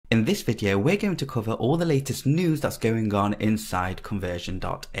in this video, we're going to cover all the latest news that's going on inside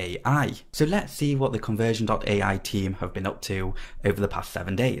Conversion.ai. So let's see what the Conversion.ai team have been up to over the past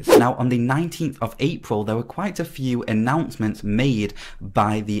 7 days. Now, on the 19th of April, there were quite a few announcements made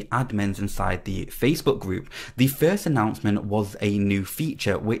by the admins inside the Facebook group. The first announcement was a new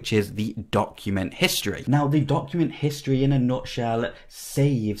feature, which is the document history. Now, the document history in a nutshell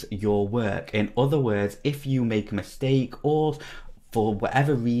saves your work. In other words, if you make a mistake or for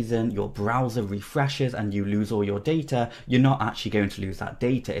whatever reason your browser refreshes and you lose all your data, you're not actually going to lose that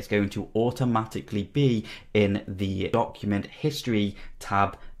data. It's going to automatically be in the document history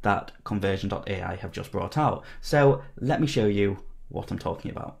tab that Conversion.ai have just brought out. So let me show you what I'm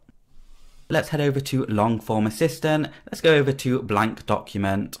talking about. Let's head over to long form assistant. Let's go over to blank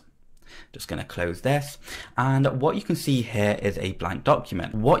document. Just going to close this, and what you can see here is a blank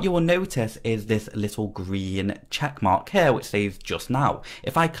document. What you will notice is this little green check mark here which says just now.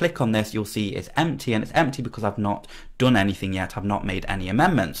 If I click on this, you'll see it's empty, and it's empty because I've not done anything yet. I've not made any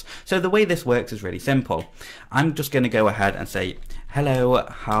amendments. So the way this works is really simple. I'm just going to go ahead and say hello,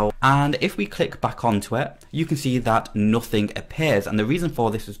 how, and if we click back onto it, you can see that nothing appears, and the reason for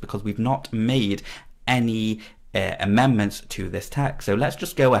this is because we've not made any amendments to this text. So let's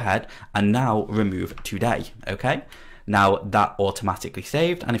just go ahead and now remove today. Okay, now that automatically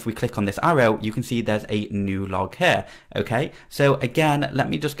saved, and if we click on this arrow, you can see there's a new log here. Okay, so again, let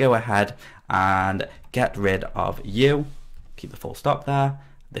me just go ahead and get rid of you, keep the full stop there.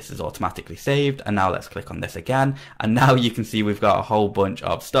 This is automatically saved, and now let's click on this again, and now you can see we've got a whole bunch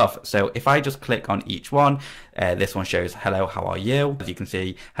of stuff. So if I just click on each one, this one shows hello, how are you? As you can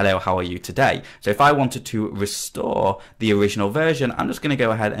see, hello, how are you today? So if I wanted to restore the original version, I'm just going to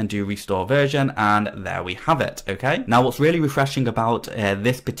go ahead and do restore version, and there we have it. Okay, now what's really refreshing about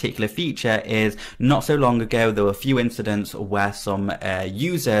this particular feature is not so long ago there were a few incidents where some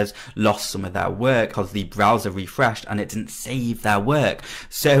users lost some of their work because the browser refreshed and it didn't save their work.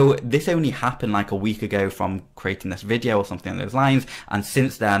 So this only happened like a week ago from creating this video or something along those lines, and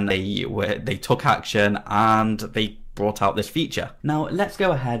since then they took action and they brought out this feature. Now let's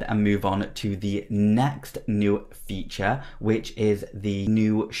go ahead and move on to the next new feature, which is the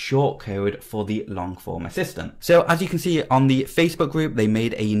new shortcode for the long form assistant. So as you can see on the Facebook group, they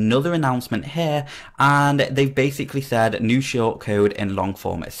made another announcement here, and they've basically said new shortcode in long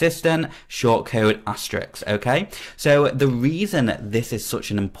form assistant, shortcode astericks. Okay, so the reason this is such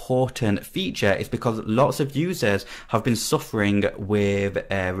an important feature is because lots of users have been suffering with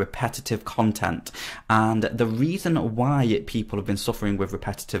repetitive content, and the reason why people have been suffering with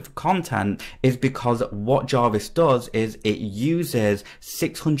repetitive content is because what Jarvis does is it uses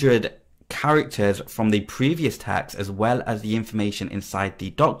 600 characters from the previous text as well as the information inside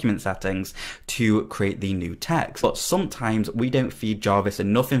the document settings to create the new text. But sometimes we don't feed Jarvis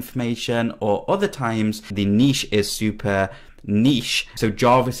enough information, or other times the niche is super niche, so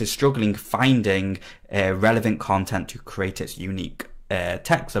Jarvis is struggling finding relevant content to create its unique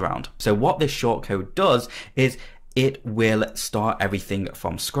text around. So what this shortcode does is it will start everything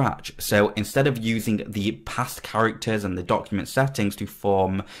from scratch. So instead of using the past characters and the document settings to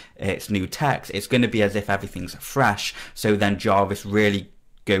form its new text, it's going to be as if everything's fresh. So then Jarvis really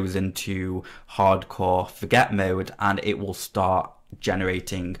goes into hardcore forget mode, and it will start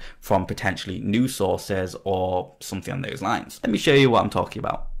generating from potentially new sources or something on those lines. Let me show you what I'm talking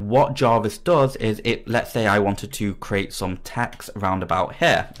about. What Jarvis does is let's say I wanted to create some text around about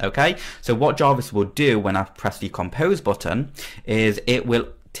here. Okay, so what Jarvis will do when I press the compose button is it will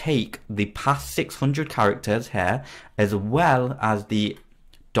take the past 600 characters here as well as the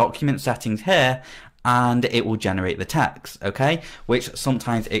document settings here, and it will generate the text. Okay, which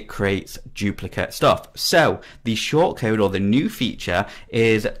sometimes it creates duplicate stuff. So the shortcode, or the new feature,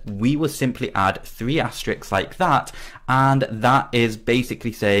 is we will simply add 3 asterisks like that, and that is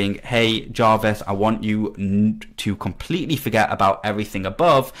basically saying, hey Jarvis, I want you to completely forget about everything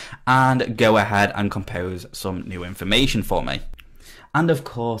above and go ahead and compose some new information for me. And of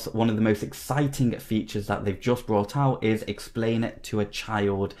course, one of the most exciting features that they've just brought out is explain it to a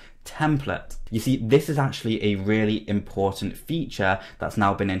child template. You see, this is actually a really important feature that's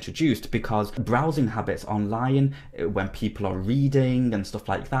now been introduced, because browsing habits online, when people are reading and stuff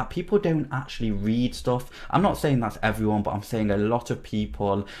like that, people don't actually read stuff. I'm not saying that's everyone, but I'm saying a lot of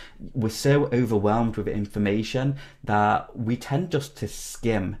people, we're so overwhelmed with information that we tend just to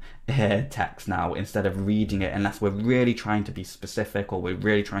skim text now instead of reading it, unless we're really trying to be specific or we're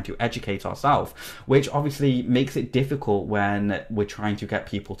really trying to educate ourselves, which obviously makes it difficult when we're trying to get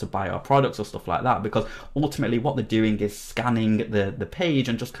people to buy our products or stuff like that, because ultimately what they're doing is scanning the page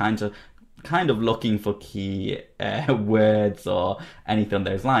and just kind of kind of looking for key words or anything on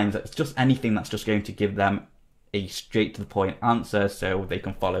those lines. It's just anything that's just going to give them a straight to the point answer so they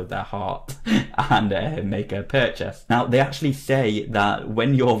can follow their heart and make a purchase. Now, they actually say that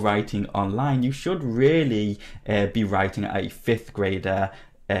when you're writing online, you should really be writing at a 5th grader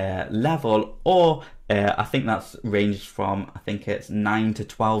level, or I think that's ranged from, I think it's 9 to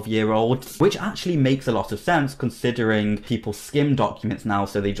 12-year-olds, which actually makes a lot of sense considering people skim documents now,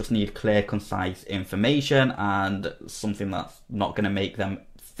 so they just need clear, concise information and something that's not going to make them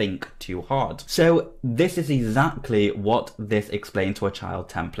think too hard. So this is exactly what this explain to a child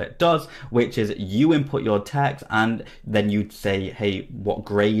template does, which is you input your text and then you'd say, hey, what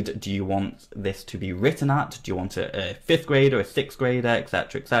grade do you want this to be written at? Do you want a 5th grader, a 6th grader,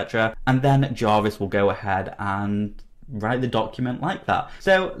 etc., etc.? And then Jarvis will go ahead and write the document like that.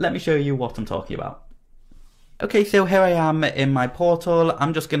 So let me show you what I'm talking about. Okay, so here I am in my portal.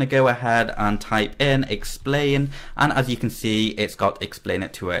 I'm just going to go ahead and type in explain, and as you can see, it's got explain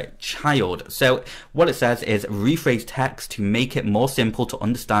it to a child. So what it says is rephrase text to make it more simple to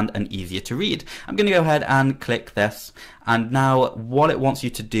understand and easier to read. I'm going to go ahead and click this, and now what it wants you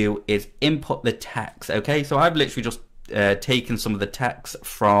to do is input the text. Okay, so I've literally just taken some of the text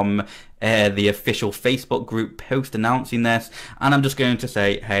from the official Facebook group post announcing this, and I'm just going to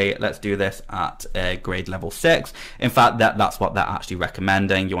say, hey, let's do this at grade level 6. In fact, that's what they're actually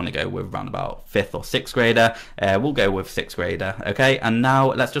recommending. You want to go with around about 5th or 6th grader. We'll go with 6th grader. Okay, and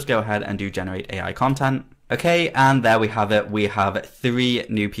now let's just go ahead and do generate AI content. Okay, and there we have it. We have 3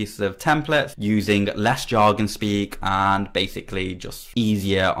 new pieces of templates using less jargon speak and basically just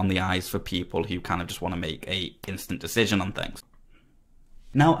easier on the eyes for people who kind of just want to make a instant decision on things.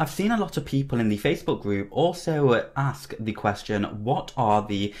 Now, I've seen a lot of people in the Facebook group also ask the question, what are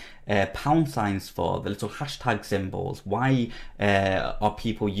the pound signs for, the little hashtag symbols? Why are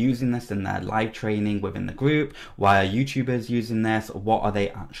people using this in their live training within the group? Why are YouTubers using this? What are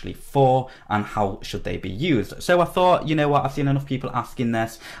they actually for? And how should they be used? So I thought, you know what, I've seen enough people asking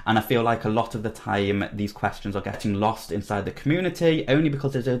this, and I feel like a lot of the time these questions are getting lost inside the community, only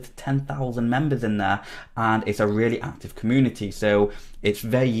because there's over 10,000 members in there, and it's a really active community. So it's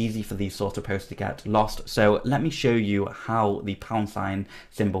very easy for these sort of posts to get lost. So let me show you how the pound sign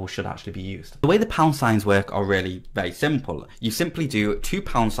symbol should actually be used. The way the pound signs work are really very simple. You simply do 2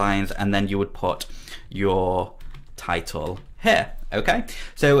 pound signs and then you would put your title here. Okay,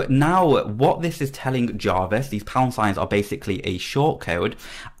 so now what this is telling Jarvis, these pound signs are basically a shortcode,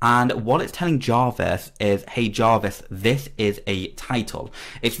 and what it's telling Jarvis is, hey Jarvis, this is a title.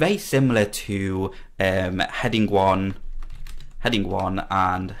 It's very similar to heading 1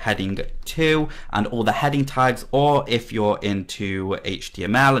 and heading 2 and all the heading tags, or if you're into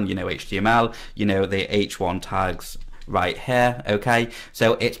HTML and you know HTML, you know the H1 tags right here. Okay,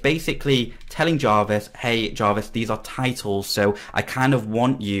 so it's basically telling Jarvis, hey Jarvis, these are titles, so I kind of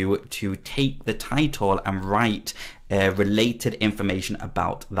want you to take the title and write related information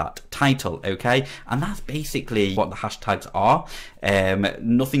about that title. Okay, and that's basically what the hashtags are.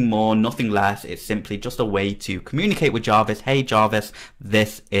 Nothing more, nothing less. It's simply just a way to communicate with Jarvis, hey Jarvis,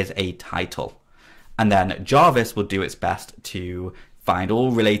 this is a title, and then Jarvis will do its best to find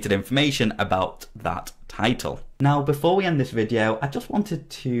all related information about that title. Now, before we end this video, I just wanted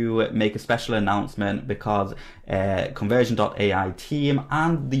to make a special announcement because Conversion.ai team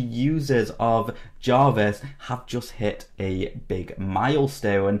and the users of Jarvis have just hit a big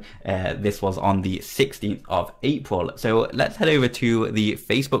milestone. This was on the 16th of April. So let's head over to the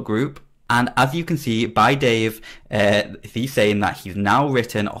Facebook group. And as you can see by Dave, he's saying that he's now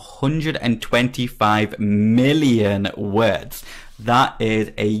written 125 million words. That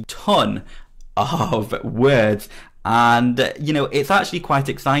is a ton of words, and you know, it's actually quite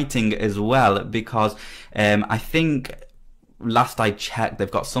exciting as well because I think last I checked they've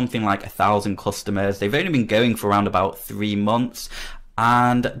got something like 1,000 customers. They've only been going for around about 3 months,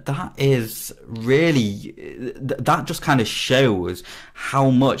 and that is really, that just kind of shows how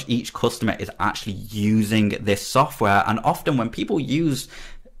much each customer is actually using this software. And often when people use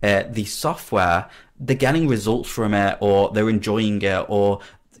the software, they're getting results from it, or they're enjoying it, or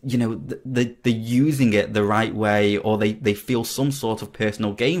you know, they're using it the right way, or they feel some sort of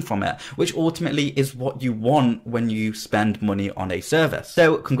personal gain from it, which ultimately is what you want when you spend money on a service.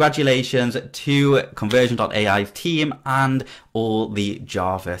 So congratulations to Conversion.ai's team and all the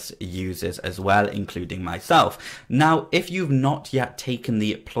Jarvis users as well, including myself. Now, if you've not yet taken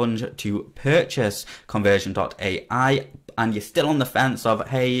the plunge to purchase Conversion.ai, and you're still on the fence of,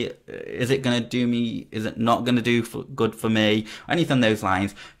 hey, is it going to do me, is it not going to do good for me, or anything on those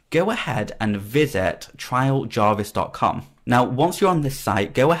lines, go ahead and visit trialjarvis.com. Now, once you're on this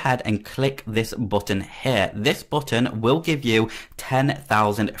site, go ahead and click this button here. This button will give you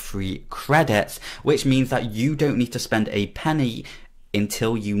 10,000 free credits, which means that you don't need to spend a penny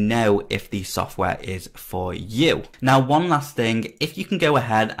until you know if the software is for you. Now, one last thing, if you can go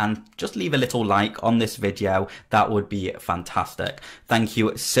ahead and just leave a little like on this video, that would be fantastic. Thank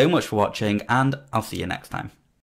you so much for watching, and I'll see you next time.